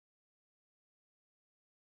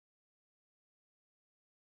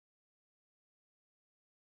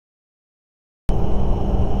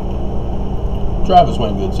Travis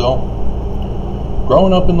Wayne Goodsell.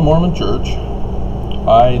 Growing up in the Mormon church,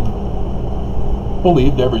 I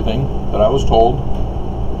believed everything that I was told.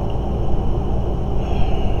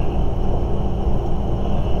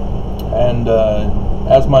 And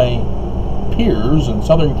as my peers in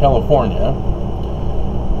Southern California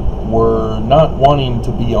were not wanting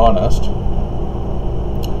to be honest,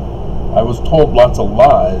 I was told lots of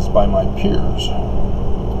lies by my peers.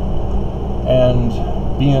 And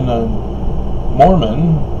being a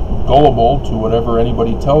Mormon, gullible to whatever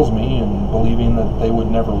anybody tells me and believing that they would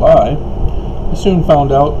never lie, I soon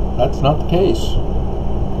found out that's not the case.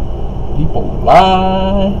 People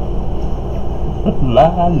lie,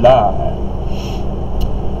 lie.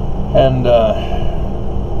 And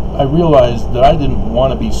I realized that I didn't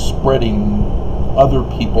want to be spreading other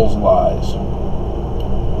people's lies,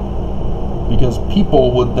 because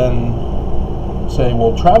people would then say,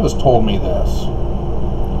 well, Travis told me this.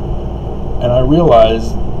 And I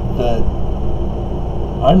realized that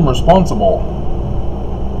I'm responsible,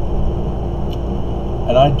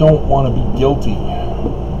 and I don't want to be guilty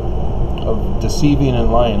of deceiving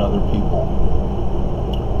and lying other people.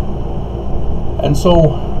 And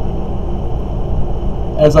so,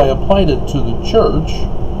 as I applied it to the church,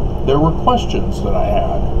 there were questions that I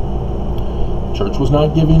had. The church was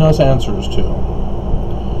not giving us answers to.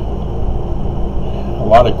 A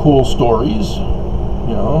lot of cool stories,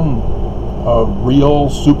 a real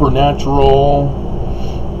supernatural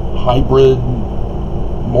hybrid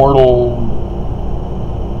mortal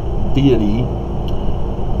deity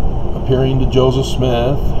appearing to Joseph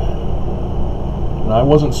Smith. And I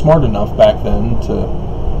wasn't smart enough back then to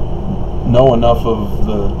know enough of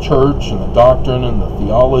the church and the doctrine and the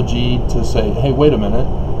theology to say, hey, wait a minute,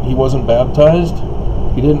 he wasn't baptized,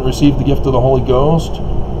 he didn't receive the gift of the Holy Ghost,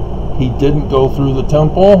 he didn't go through the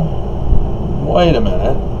temple. Wait a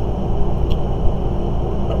minute.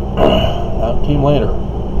 That came later.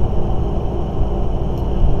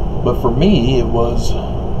 But for me, it was,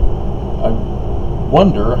 I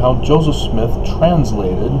wonder how Joseph Smith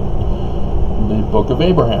translated the Book of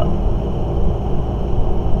Abraham.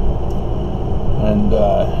 And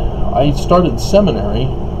I started seminary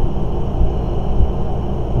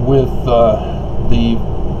with the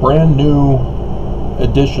brand new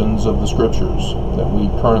editions of the scriptures that we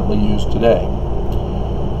currently use today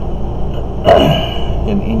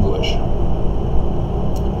in English.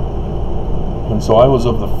 And so I was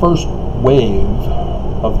of the first wave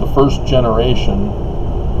of the first generation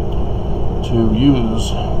to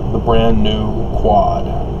use the brand new quad.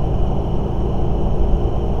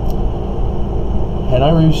 And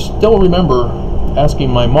I still remember asking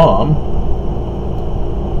my mom,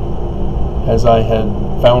 as I had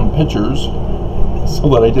found pictures so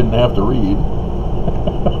that I didn't have to read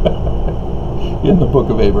in the Book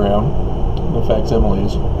of Abraham, the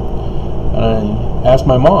facsimiles, and I asked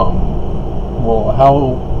my mom, well,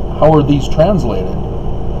 how are these translated?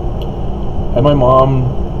 And my mom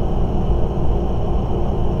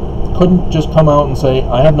couldn't just come out and say,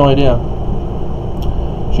 I have no idea.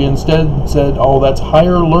 She instead said, oh, that's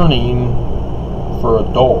higher learning for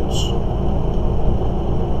adults.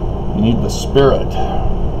 You need the Spirit.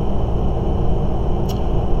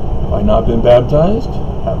 Have I not been baptized?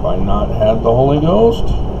 Have I not had the Holy Ghost?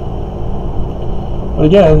 But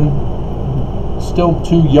again, still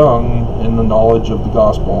too young in the knowledge of the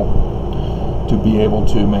gospel to be able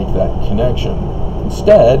to make that connection.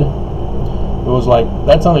 Instead, it was like,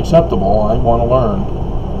 that's unacceptable, I want to learn.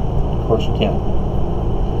 Of course you can't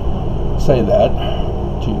say that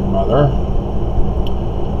to your mother.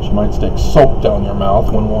 She might stick soap down your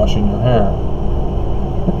mouth when washing your hair.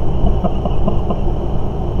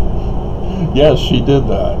 Yes, she did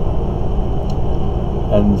that.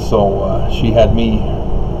 And so she had me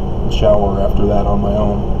shower after that on my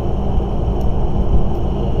own.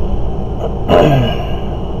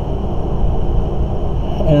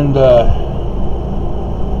 And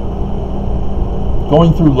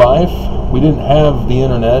going through life, we didn't have the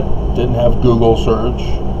internet, didn't have Google search,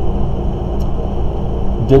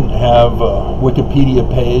 didn't have a Wikipedia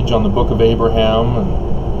page on the Book of Abraham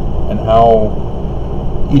and how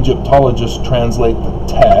Egyptologists translate the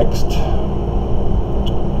text.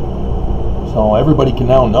 So everybody can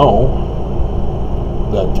now know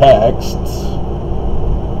the texts.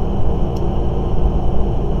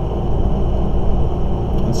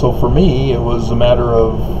 And so for me, it was a matter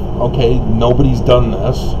of, okay, nobody's done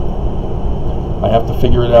this. I have to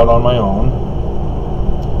figure it out on my own.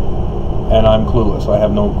 And I'm clueless. I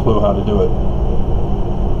have no clue how to do it.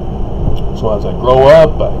 So as I grow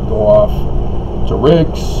up, I go off to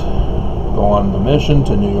Rick's, go on the mission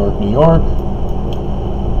to New York,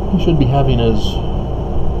 he should be having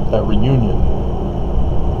that reunion.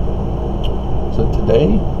 Is it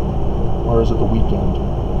today, or is it the weekend?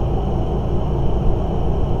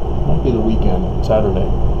 Might be the weekend, Saturday.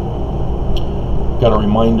 Got a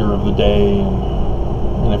reminder of the day,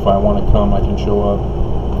 and if I want to come, I can show up.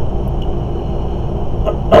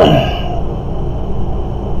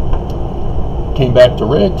 Came back to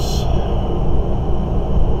Rick's.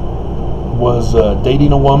 Was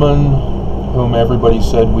dating a woman whom everybody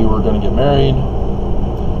said we were going to get married,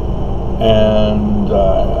 and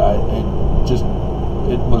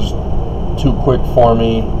it was too quick for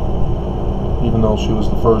me, even though she was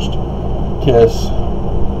the first kiss.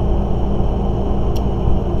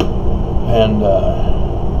 And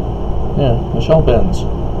yeah, Michelle Benz, I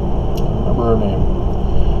remember her name.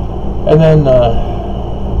 And then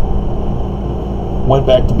went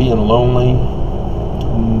back to being lonely.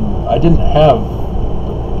 I didn't have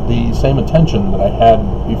the same attention that I had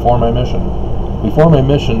before my mission. Before my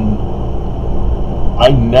mission, I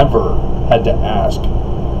never had to ask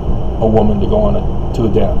a woman to go to a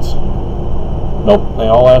dance. Nope, they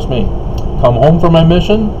all asked me. Come home from my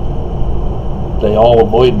mission, they all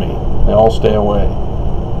avoid me. They all stay away.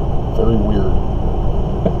 Very weird.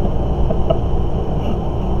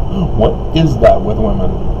 What is that with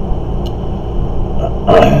women?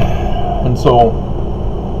 And so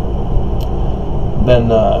then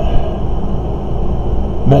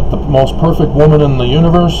met the most perfect woman in the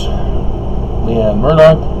universe, Leanne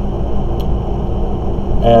Murdoch,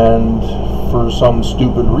 and for some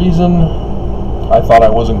stupid reason I thought I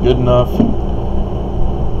wasn't good enough and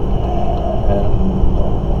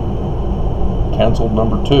canceled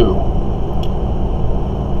number 2.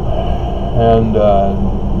 And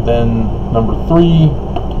then number 3,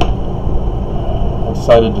 I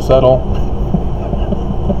decided to settle.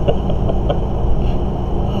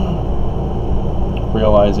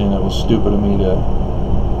 Realizing it was stupid of me to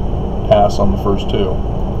pass on the first 2.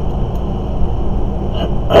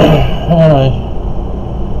 And I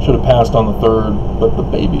should have passed on the 3rd, but the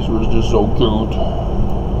babies were just so cute.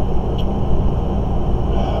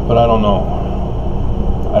 But I don't know.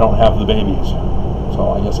 I don't have the babies,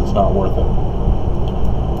 so I guess it's not worth it.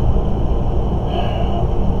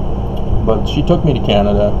 But she took me to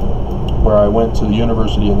Canada, where I went to the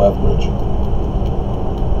University of Lethbridge.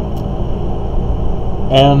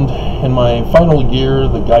 And in my final year,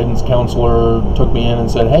 the guidance counselor took me in and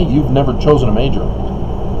said, "Hey, you've never chosen a major."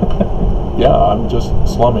 Yeah, I'm just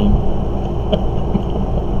slumming.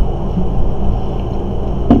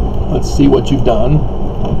 Let's see what you've done.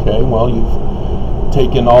 Okay, well, you've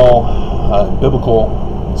taken all biblical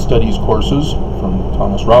studies courses from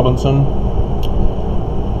Thomas Robinson.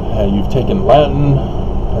 You've taken Latin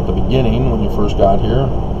at the beginning when you first got here.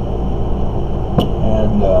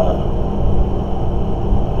 And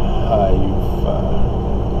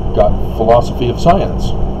you've got philosophy of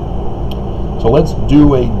science. So let's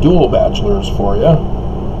do a dual bachelor's for you.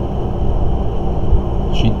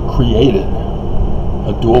 She created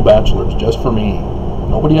a dual bachelor's just for me.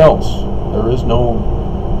 Nobody else. There is no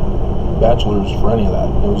bachelor's for any of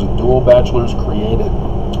that. There was a dual bachelor's created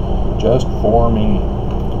just for me.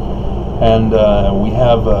 And we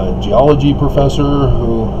have a geology professor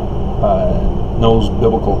who knows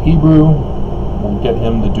biblical Hebrew. We'll get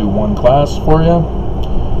him to do one class for you.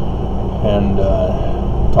 And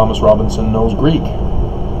Thomas Robinson knows Greek,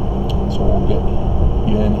 so we'll get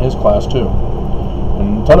you in his class too.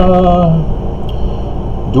 And ta-da!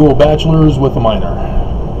 Dual bachelor's with a minor.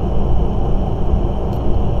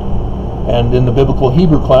 And in the biblical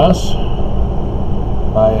Hebrew class,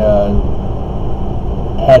 I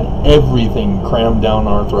had everything crammed down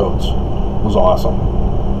our throats. It was awesome,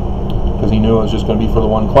 because he knew it was just going to be for the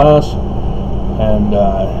one class.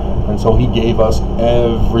 And so he gave us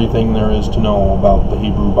everything there is to know about the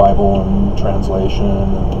Hebrew Bible and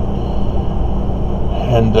translation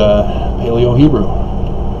and Paleo-Hebrew.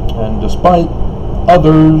 And despite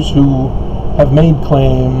others who have made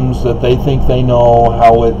claims that they think they know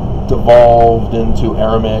how it devolved into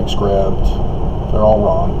Aramaic script, they're all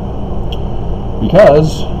wrong.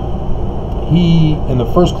 Because he, in the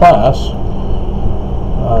first class,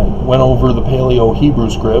 went over the Paleo-Hebrew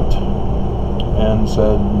script and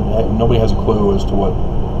said, hey, nobody has a clue as to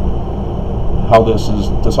how this is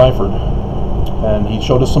deciphered. And he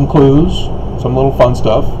showed us some clues, some little fun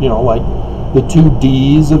stuff, you know, like the 2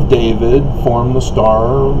 D's of David form the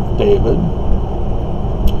Star of David,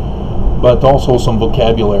 but also some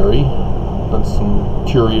vocabulary and some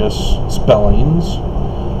curious spellings,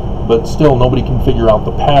 but still nobody can figure out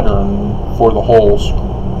the pattern for the whole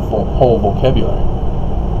vocabulary.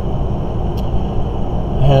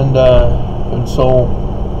 And so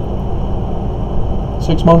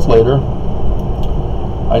 6 months later,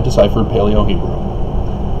 I deciphered Paleo-Hebrew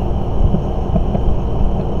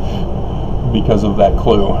because of that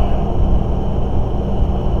clue.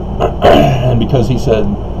 And because he said,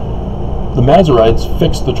 the Masoretes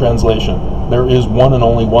fixed the translation. There is one and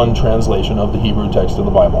only one translation of the Hebrew text of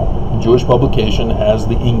the Bible. A Jewish publication has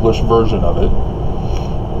the English version of it.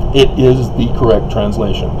 It is the correct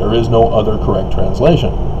translation. There is no other correct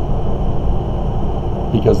translation,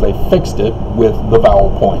 because they fixed it with the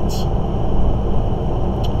vowel points.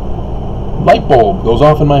 Light bulb goes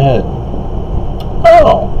off in my head.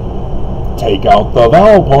 Oh, take out the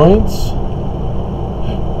vowel points.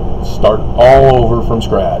 Start all over from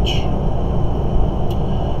scratch.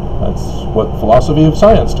 That's what philosophy of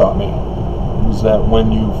science taught me, is that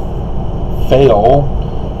when you fail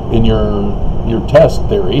in your test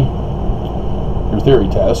theory, your theory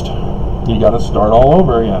test, you got to start all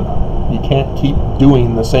over again. You can't keep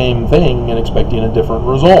doing the same thing and expecting a different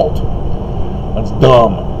result. That's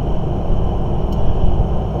dumb.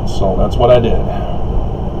 So that's what I did.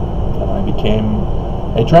 And I became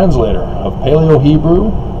a translator of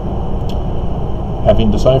Paleo-Hebrew,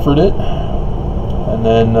 having deciphered it, and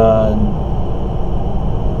then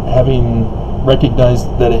having recognized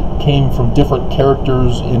that it came from different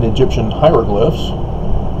characters in Egyptian hieroglyphs.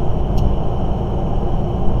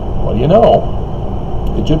 What do you know?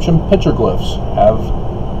 Egyptian petroglyphs have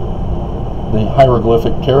the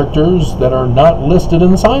hieroglyphic characters that are not listed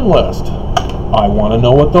in the sign list. I want to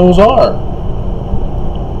know what those are.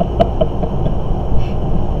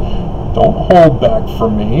 Don't hold back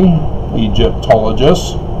from me,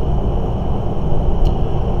 Egyptologists.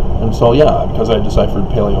 And so, yeah, because I deciphered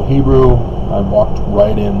Paleo-Hebrew, I walked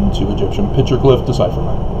right into Egyptian petroglyph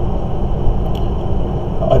decipherment.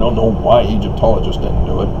 I don't know why Egyptologists didn't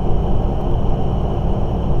do it.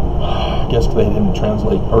 I guess they didn't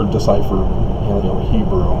translate or decipher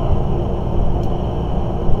Paleo-Hebrew.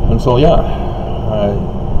 And so, yeah,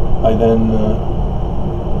 I then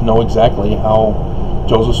know exactly how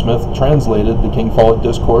Joseph Smith translated the King Follett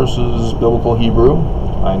Discourses, Biblical Hebrew.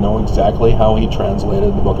 I know exactly how he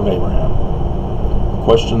translated the Book of Abraham. The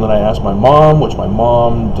question that I asked my mom, which my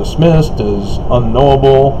mom dismissed as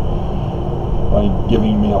unknowable by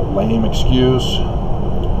giving me a lame excuse,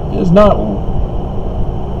 is knowable.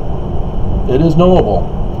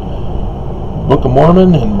 Book of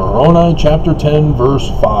Mormon in Moroni chapter 10 verse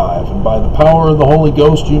 5, and by the power of the Holy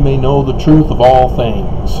Ghost you may know the truth of all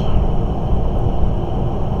things.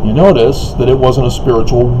 You notice that it wasn't a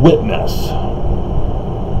spiritual witness.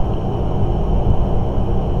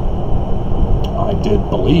 I did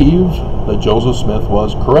believe that Joseph Smith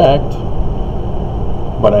was correct,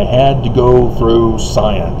 but I had to go through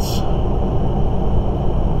science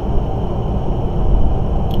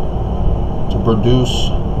to produce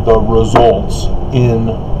the results in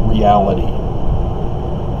reality,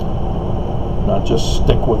 not just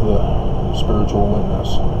stick with the spiritual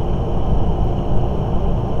witness.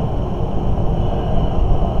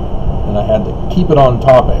 And I had to keep it on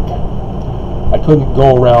topic. I couldn't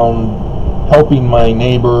go around helping my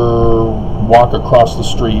neighbor walk across the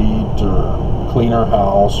street or clean her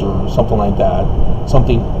house or something like that,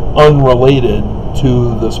 something unrelated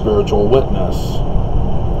to the spiritual witness,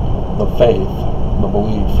 the faith, the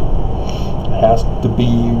belief. It has to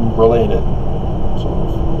be related. So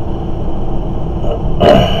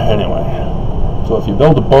anyway, so if you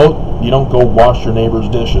build a boat, you don't go wash your neighbor's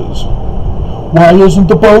dishes. Why isn't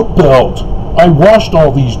the boat built? I washed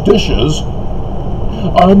all these dishes.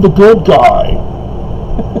 I'm the good guy.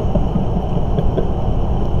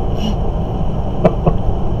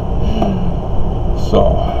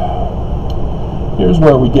 So here's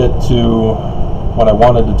where we get to what I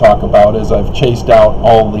wanted to talk about, is I've chased out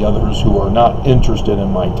all the others who are not interested in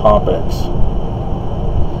my topics.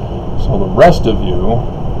 So the rest of you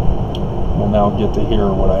will now get to hear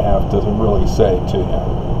what I have to really say to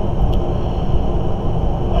you.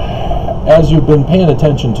 As you've been paying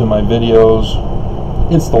attention to my videos,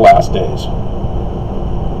 it's the last days.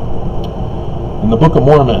 And the Book of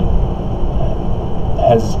Mormon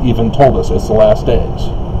has even told us it's the last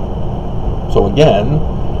days. So again,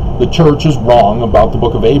 the church is wrong about the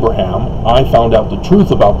Book of Abraham. I found out the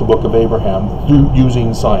truth about the Book of Abraham through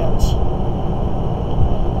using science.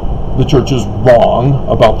 The church is wrong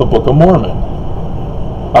about the Book of Mormon.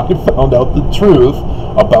 I found out the truth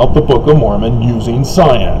about the Book of Mormon using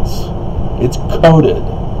science. It's coded.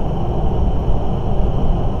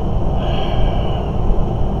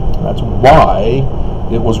 That's why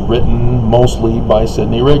it was written mostly by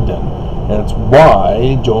Sidney Rigdon. And it's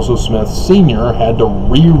why Joseph Smith Sr. had to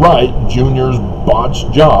rewrite Junior's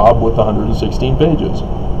botched job with 116 pages.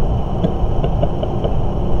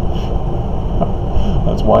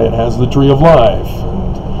 That's why it has the Tree of Life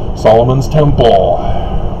and Solomon's Temple.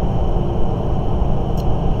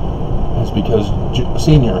 That's because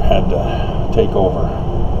Senior had to take over.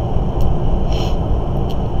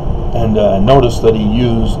 And notice that he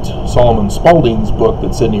used Solomon Spaulding's book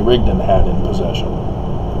that Sidney Rigdon had in possession.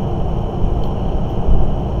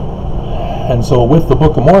 And so with the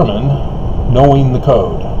Book of Mormon, knowing the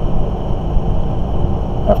code.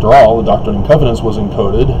 After all, the Doctrine and Covenants was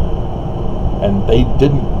encoded, and they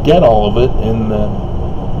didn't get all of it in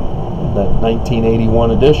that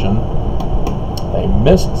 1981 edition. They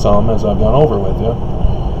missed some, as I've gone over with you.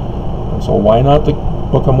 And so why not the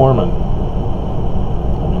Book of Mormon?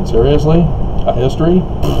 I mean, seriously? A history?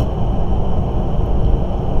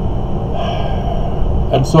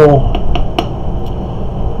 And so,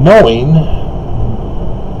 knowing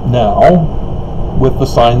now, with the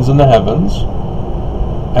signs in the heavens,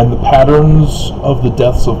 and the patterns of the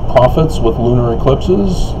deaths of prophets with lunar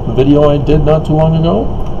eclipses, the video I did not too long ago,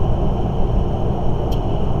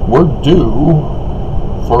 we're due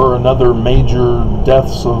for another major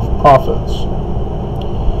deaths of prophets.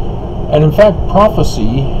 And in fact,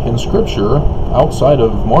 prophecy in Scripture, outside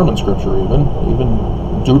of Mormon Scripture even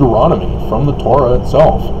Deuteronomy from the Torah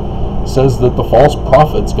itself, says that the false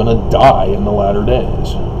prophet's going to die in the latter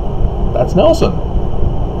days. That's Nelson.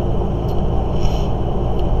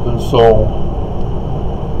 And so,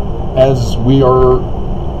 as we are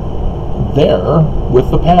there with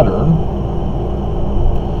the pattern,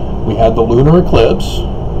 we had the lunar eclipse.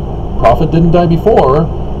 Prophet didn't die before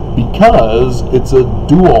because it's a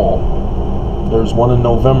dual. There's one in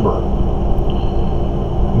November.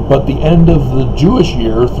 But the end of the Jewish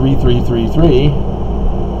year, 3333,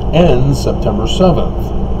 ends September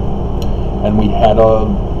 7th. And we had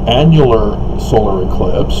an annular solar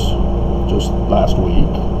eclipse just last week.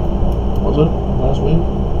 Was it last week?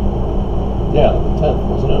 Yeah, the 10th,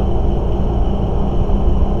 wasn't it?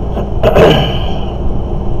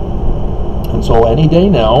 And so any day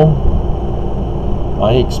now,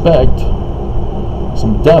 I expect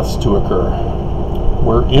some deaths to occur.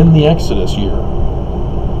 We're in the Exodus year.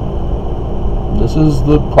 This is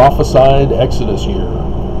the prophesied Exodus year.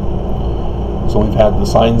 So we've had the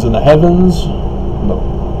signs in the heavens, the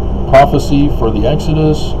prophecy for the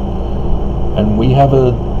Exodus, and we have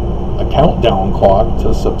a countdown clock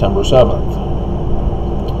to September 7th.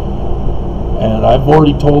 And I've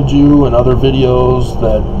already told you in other videos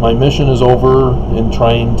that my mission is over in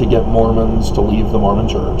trying to get Mormons to leave the Mormon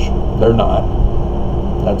Church. They're not.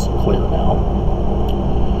 That's clear now.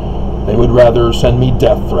 They would rather send me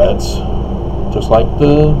death threats, just like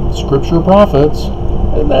the Scripture prophets.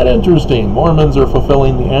 Isn't that interesting? Mormons are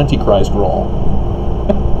fulfilling the Antichrist role.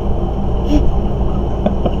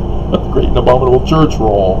 The great and abominable church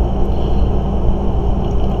role.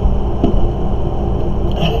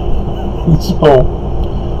 So,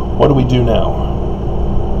 what do we do now?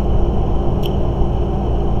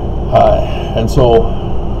 And so,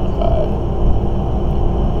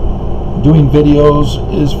 doing videos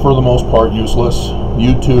is for the most part useless.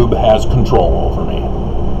 YouTube has control over me.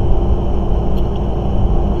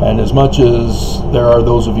 And as much as there are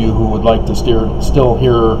those of you who would like to still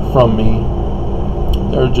hear from me,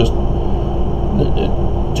 there's just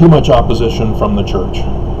too much opposition from the church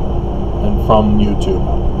and from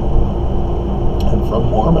YouTube and from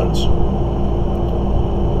Mormons.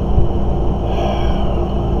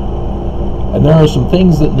 And there are some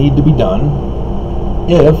things that need to be done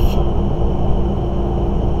if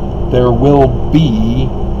there will be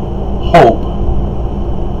hope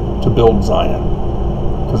to build Zion.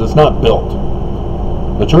 Because it's not built.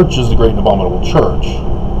 The church is the great and abominable church.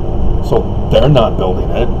 So they're not building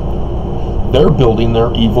it. They're building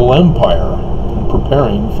their evil empire and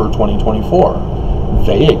preparing for 2024.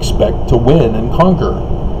 They expect to win and conquer.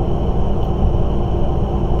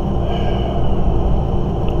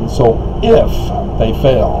 And so if they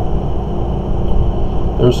fail,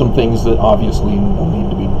 there's some things that obviously will need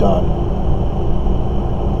to be done.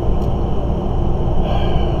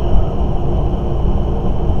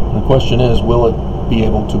 The question is, will it be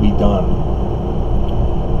able to be done?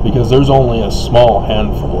 Because there's only a small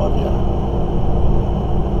handful of you.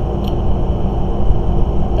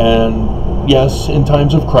 And yes, in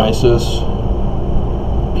times of crisis,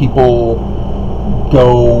 people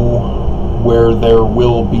go where there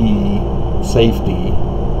will be safety,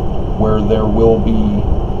 where there will be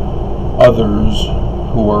others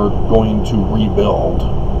who are going to rebuild.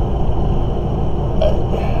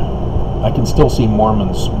 I can still see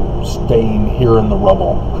Mormons staying here in the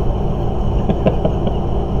rubble.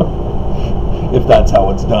 If that's how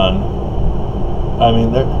it's done. I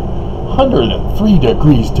mean, they're 103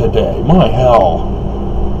 degrees today. My hell.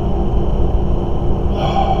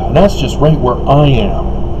 And that's just right where I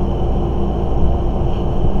am.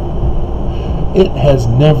 It has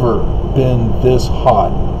never been this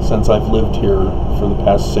hot since I've lived here for the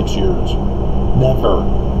past 6 years. Never.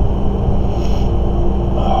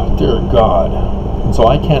 Oh, dear God. And so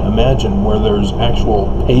I can't imagine where there's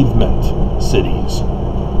actual pavement cities.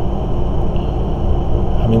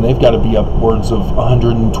 I mean, they've got to be upwards of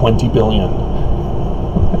 120 billion.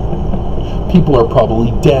 People are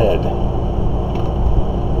probably dead.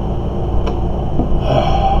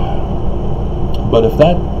 But if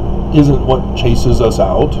that isn't what chases us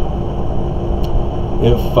out,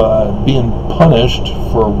 if being punished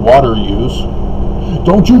for water use,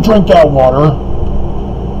 don't you drink that water,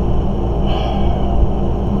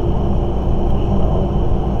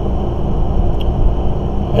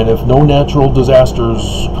 and if no natural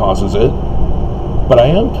disasters causes it. But I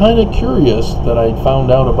am kind of curious that I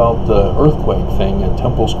found out about the earthquake thing at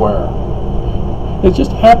Temple Square. It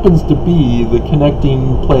just happens to be the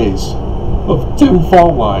connecting place of two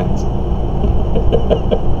fault lines.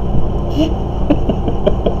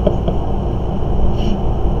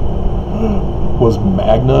 Was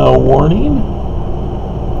Magna a warning?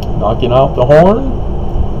 Knocking out the horn?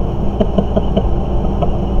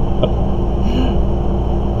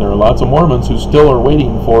 There are lots of Mormons who still are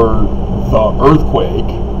waiting for the earthquake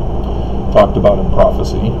talked about in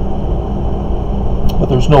prophecy. But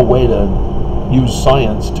there's no way to use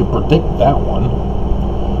science to predict that one.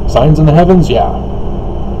 Signs in the heavens, yeah.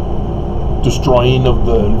 Destroying of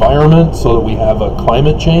the environment so that we have a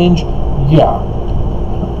climate change, yeah.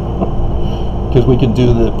 Because we can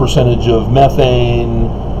do the percentage of methane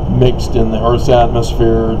mixed in the Earth's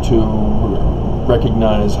atmosphere to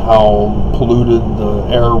recognize how polluted the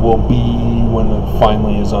air will be when it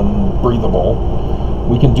finally is unbreathable.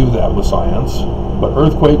 We can do that with science. But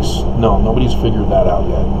earthquakes, no, nobody's figured that out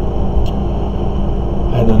yet.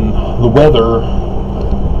 And then the weather,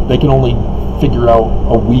 they can only figure out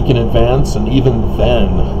a week in advance, and even then,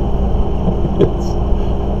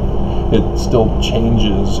 it still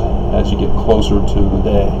changes as you get closer to the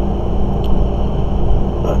day.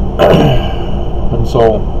 And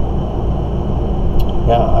so,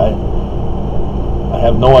 yeah, I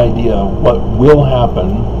have no idea what will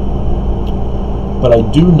happen, but I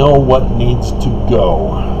do know what needs to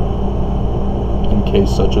go in case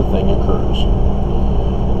such a thing occurs.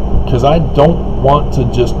 Because I don't want to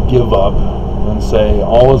just give up and say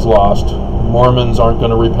all is lost, Mormons aren't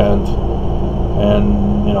going to repent, and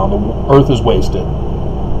the earth is wasted.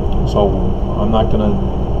 So I'm not going to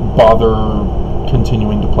bother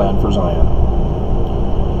continuing to plan for Zion.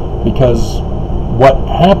 Because what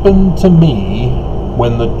happened to me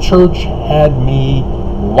when the church had me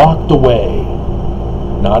locked away,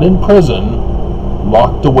 not in prison,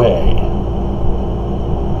 locked away,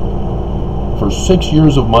 for 6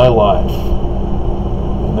 years of my life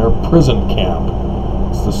in their prison camp.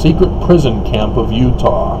 It's the secret prison camp of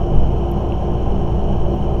Utah.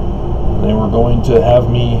 And they were going to have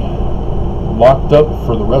me locked up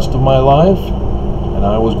for the rest of my life, and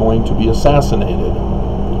I was going to be assassinated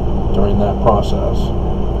during that process.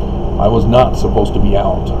 I was not supposed to be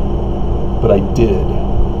out, but I did.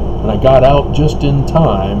 And I got out just in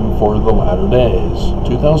time for the latter days.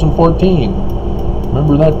 2014.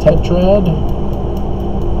 Remember that tetrad?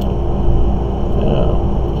 Yeah,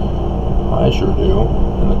 I sure do.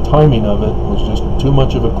 And the timing of it was just too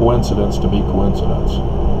much of a coincidence to be coincidence.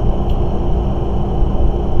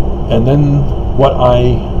 And then what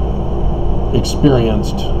I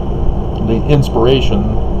experienced, the inspiration,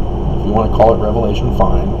 if you want to call it revelation,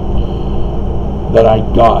 fine, that I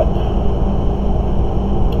got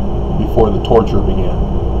before the torture began.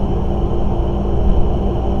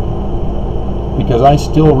 Because I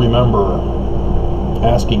still remember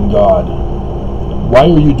asking God, why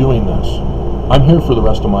are you doing this? I'm here for the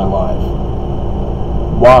rest of my life.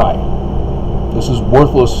 Why? This is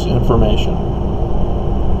worthless information.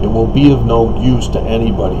 It will be of no use to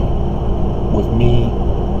anybody with me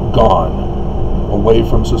gone, away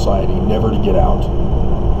from society, never to get out.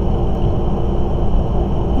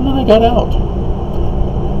 And then I got out.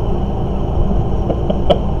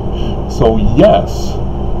 So yes,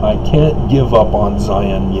 I can't give up on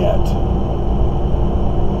Zion yet.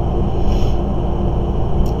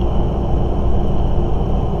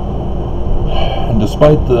 And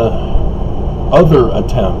despite the other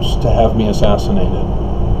attempts to have me assassinated,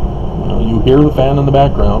 you hear the fan in the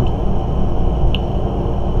background.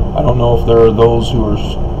 I don't know if there are those who were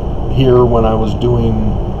here when I was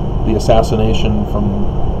doing the assassination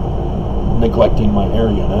from neglecting my air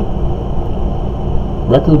unit.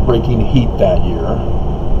 Record-breaking heat that year.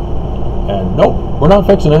 And nope, we're not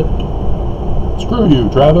fixing it. Screw you,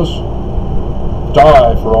 Travis.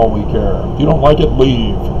 Die for all we care. If you don't like it,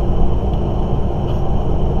 leave.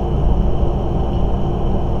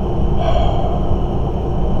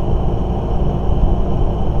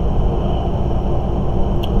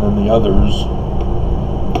 And then the others,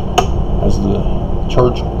 as the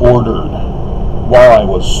church ordered, while I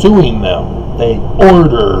was suing them, they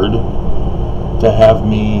ordered to have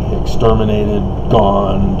me exterminated,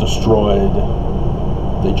 gone, destroyed.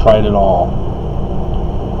 They tried it all,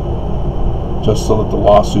 just so that the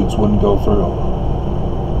lawsuits wouldn't go through.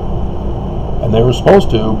 And they were supposed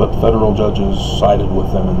to, but the federal judges sided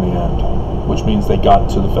with them in the end, which means they got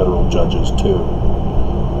to the federal judges too.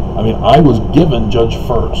 I mean, I was given Judge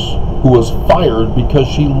First, who was fired because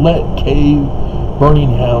she let Kay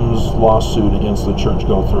Burningham's lawsuit against the church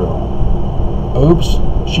go through. Oops,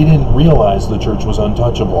 she didn't realize the church was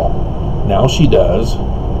untouchable. Now she does.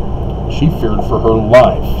 She feared for her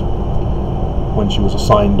life when she was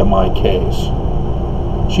assigned to my case.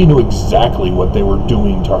 She knew exactly what they were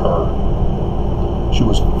doing to her. She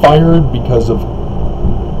was fired because of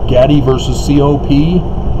Gaddy versus COP,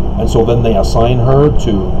 and so then they assign her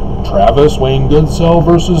to Travis Wayne Goodsell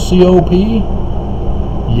versus COP?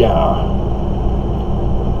 Yeah.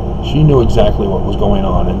 She knew exactly what was going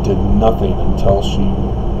on and did nothing until she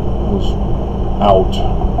was out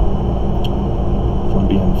from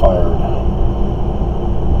being fired.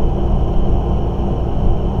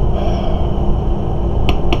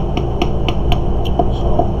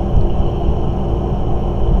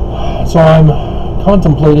 So I'm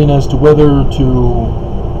contemplating as to whether to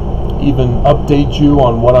even update you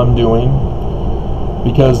on what I'm doing,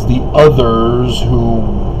 because the others who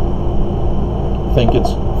think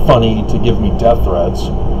it's funny to give me death threats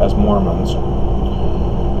as Mormons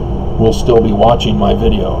will still be watching my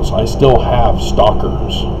videos. I still have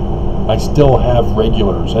stalkers. I still have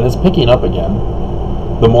regulars, and it's picking up again.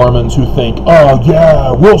 The Mormons who think, oh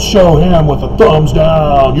yeah, we'll show him with a thumbs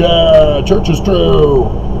down, yeah, church is true.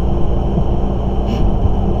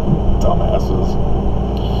 Dumbasses.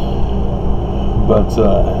 But,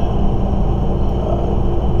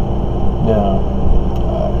 yeah.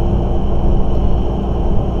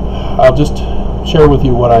 I'll just share with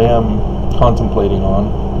you what I am contemplating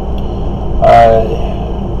on.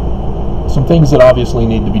 Some things that obviously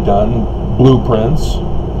need to be done. Blueprints.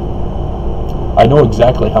 I know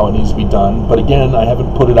exactly how it needs to be done, but again, I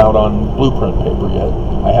haven't put it out on blueprint paper yet.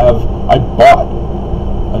 I bought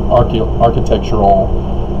an architectural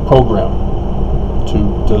program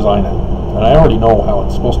to design it, and I already know how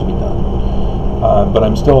it's supposed to be done. But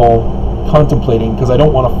I'm still contemplating, because I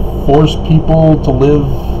don't want to force people to live,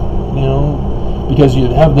 you know, because you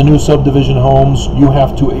have the new subdivision homes, you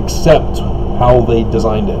have to accept how they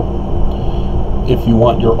designed it. If you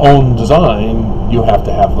want your own design, you have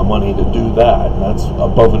to have the money to do that. And that's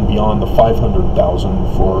above and beyond the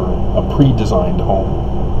 $500,000 for a pre-designed home.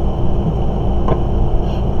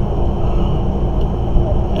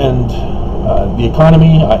 And the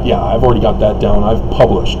economy, yeah, I've already got that down. I've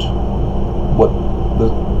published what the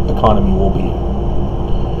economy will be.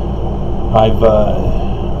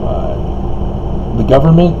 The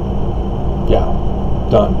government, yeah,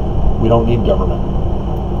 done. We don't need government.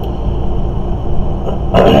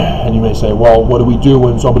 And you may say, well, what do we do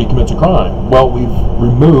when somebody commits a crime? Well, we've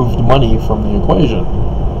removed money from the equation.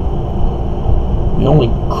 The only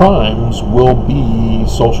crimes will be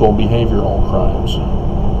social behavioral crimes.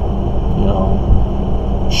 You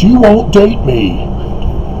know, she won't date me,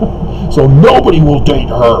 so nobody will date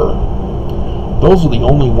her. Those are the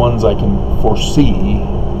only ones I can foresee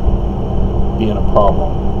being a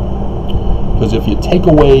problem. Because if you take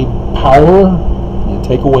away power, you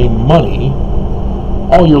take away money,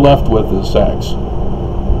 all you're left with is sex.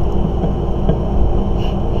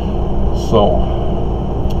 So,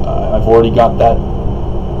 I've already got that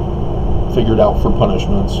figured out for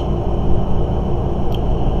punishments.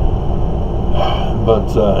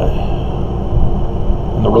 But,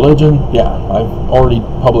 and the religion, yeah, I've already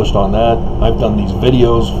published on that. I've done these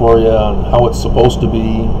videos for you on how it's supposed to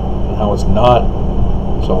be and how it's not.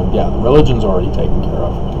 So, yeah, the religion's already taken care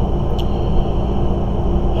of.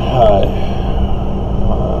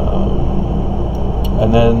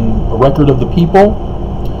 And then a record of the people.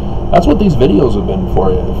 That's what these videos have been for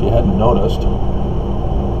you, if you hadn't noticed.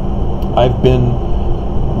 I've been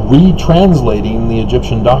retranslating the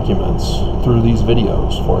Egyptian documents through these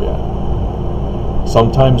videos for you.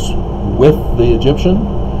 Sometimes with the Egyptian,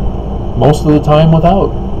 most of the time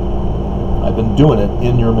without. I've been doing it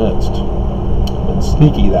in your midst. I've been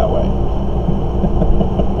sneaky that way.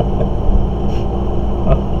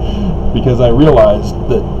 Because I realized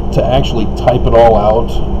that to actually type it all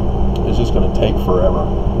out is just going to take forever.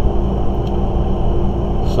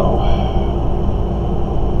 So,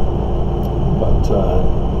 but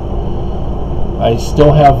I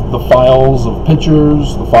still have the files of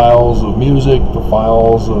pictures, the files of music, the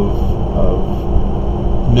files of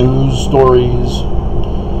news stories,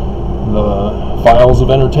 the files of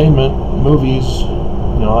entertainment, movies.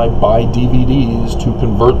 You know, I buy DVDs to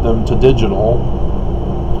convert them to digital.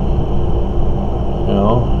 You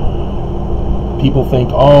know, people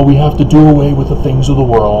think, oh, we have to do away with the things of the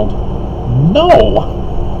world.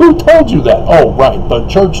 No! Who told you that? Oh, right, the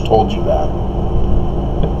church told you that.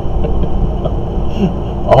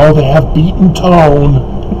 Oh, they have beaten tone.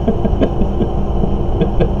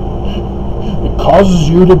 It causes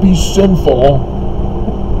you to be sinful.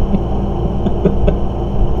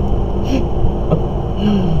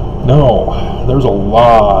 No, there's a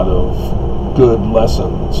lot of good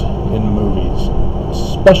lessons in movies,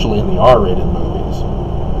 especially in the R-rated movies.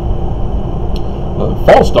 The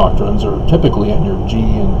false doctrines are typically in your G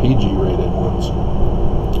and PG rated ones.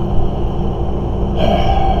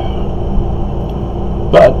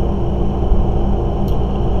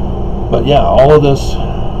 But yeah, all of this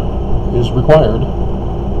is required.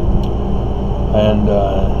 And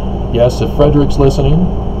yes, if Frederick's listening,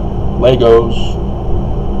 Legos,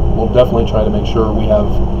 we'll definitely try to make sure we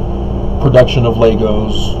have production of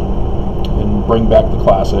Legos and bring back the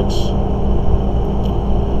classics.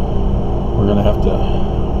 We're going to have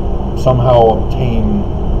to somehow obtain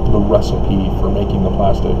the recipe for making the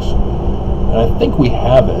plastics. And I think we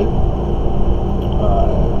have it.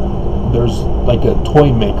 There's like a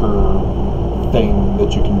toy maker thing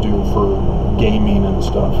that you can do for gaming and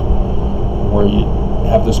stuff, where you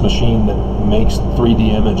have this machine that makes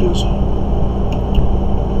 3D images.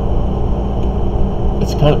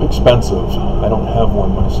 It's kind of expensive. I don't have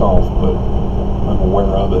one myself, but I'm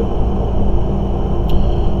aware of it.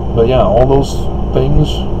 But yeah, all those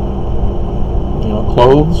things, you know,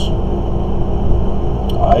 clothes.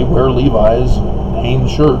 I wear Levi's,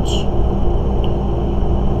 Hanes shirts.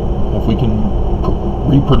 If we can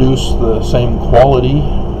reproduce the same quality,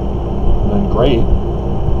 then great.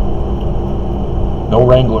 No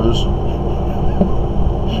Wranglers.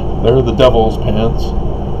 They're the devil's pants.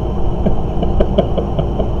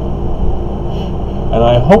 And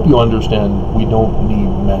I hope you understand we don't need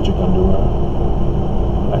magic underwear.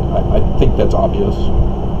 I think that's obvious.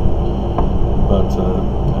 But,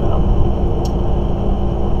 yeah.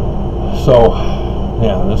 So,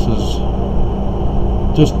 yeah, this is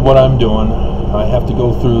just what I'm doing. I have to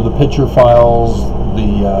go through the picture files,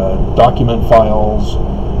 the document files,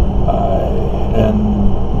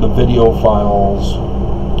 and the video files,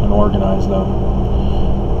 and organize them.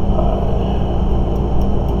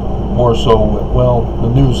 More so, well, the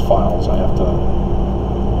news files I have to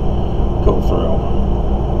go through.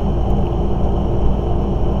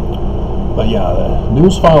 But yeah, the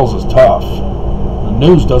news files is tough. The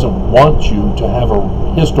news doesn't want you to have a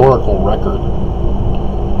historical record.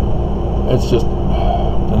 It's just,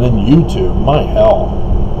 and then YouTube, my hell.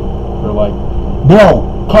 They're like,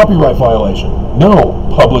 no, copyright violation. No,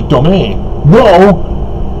 public domain. No.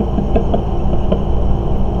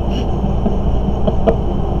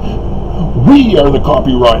 We are the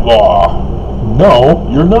copyright law. No,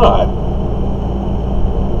 you're not.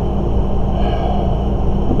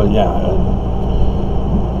 But yeah,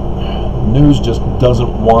 news just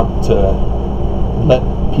doesn't want to let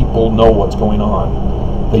people know what's going on.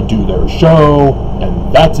 They do their show,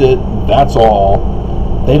 and that's it, that's all.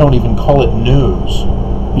 They don't even call it news,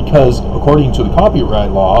 because according to the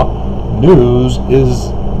copyright law, news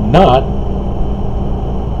is not,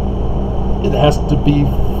 it has to be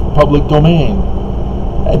public domain.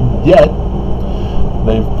 And yet,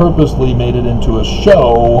 they've purposely made it into a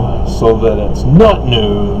show so that it's not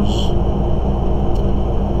news.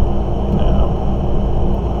 Now,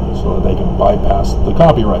 so that they can bypass the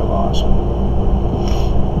copyright laws.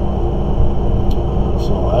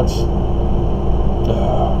 So that's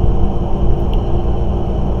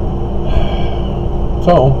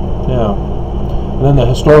so yeah. And then the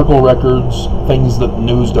historical records, things that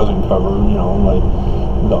news doesn't cover, you know, like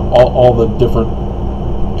all the different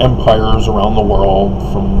empires around the world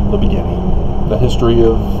from the beginning, the history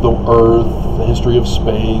of the Earth, the history of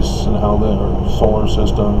space, and how the solar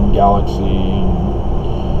system, galaxy,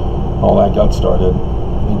 and all that got started.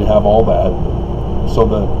 We need to have all that so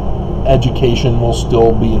that education will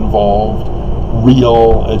still be involved,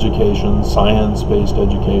 real education, science-based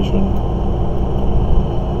education.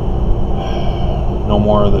 No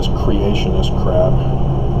more of this creationist crap.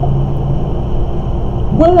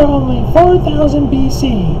 We're only 4000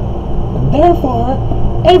 BC, and therefore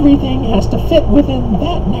Everything has to fit within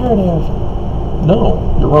that narrative.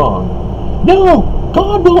 No, you're wrong. No,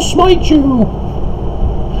 God will smite you.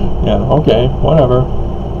 Yeah, okay, whatever.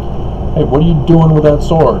 Hey, what are you doing with that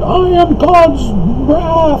sword? I am God's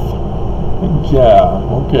wrath. Yeah,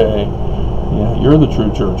 okay. Yeah, you're the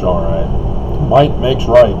true church, all right. Might makes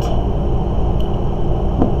right.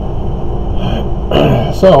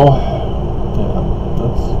 So, yeah,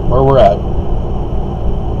 that's where we're at.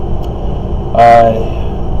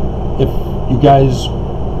 If you guys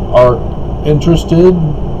are interested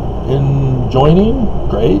in joining,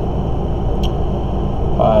 great.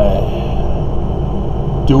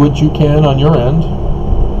 Do what you can on your end.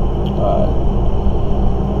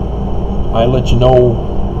 I let you know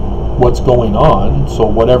what's going on, so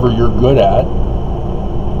whatever you're good at,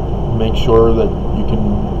 make sure that you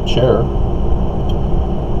can share,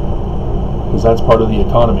 because that's part of the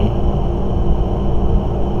economy.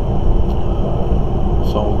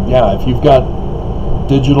 So yeah, if you've got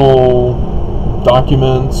digital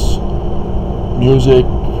documents, music,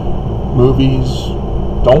 movies,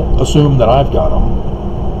 don't assume that I've got them.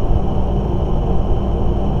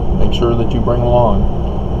 Make sure that you bring along.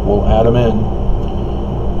 We'll add them in.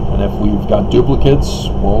 And if we've got duplicates,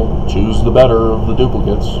 we'll choose the better of the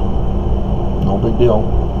duplicates. No big deal.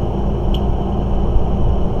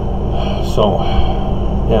 So,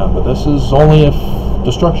 yeah, but this is only if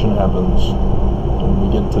destruction happens when we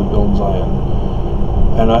get to build Zion.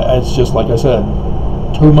 And it's just like I said,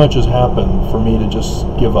 too much has happened for me to just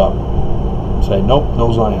give up. Say, nope,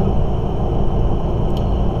 no Zion.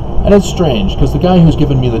 And it's strange, because the guy who's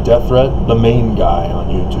given me the death threat, the main guy on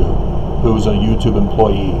YouTube, who's a YouTube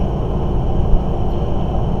employee,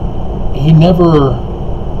 he never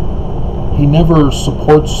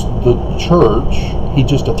supports the church, he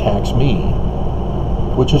just attacks me,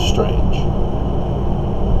 which is strange.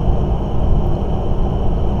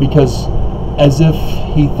 Because as if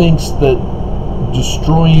he thinks that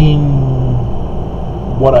destroying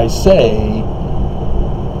what I say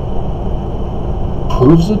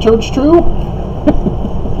proves the church true?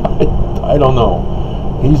 I don't know.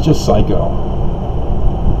 He's just psycho.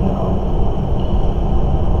 You know.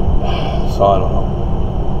 So I don't know.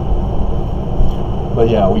 But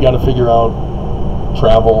yeah, we got to figure out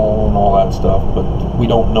travel and all that stuff, but we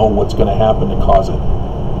don't know what's going to happen to cause it.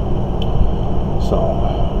 So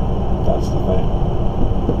that's the thing.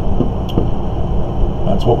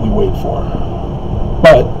 That's what we wait for.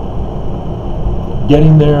 But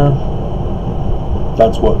getting there,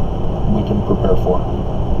 that's what we can prepare for.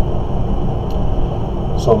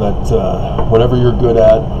 So that whatever you're good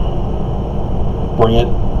at, bring it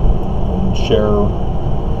and share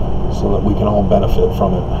so that we can all benefit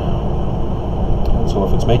from it. And so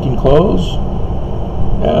if it's making clothes,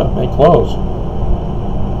 yeah, make clothes.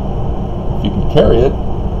 If you can carry it,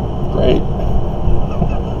 great.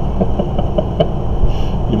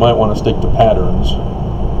 You might want to stick to patterns,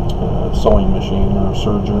 sewing machine or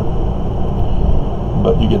serger,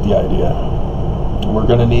 but you get the idea. We're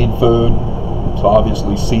going to need food, so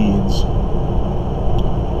obviously seeds.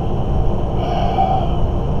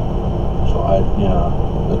 So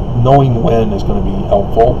knowing when is going to be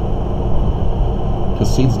helpful, because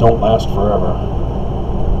seeds don't last forever.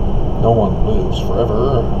 No one lives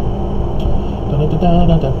forever.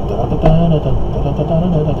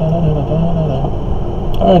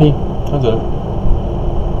 Alrighty, that's it.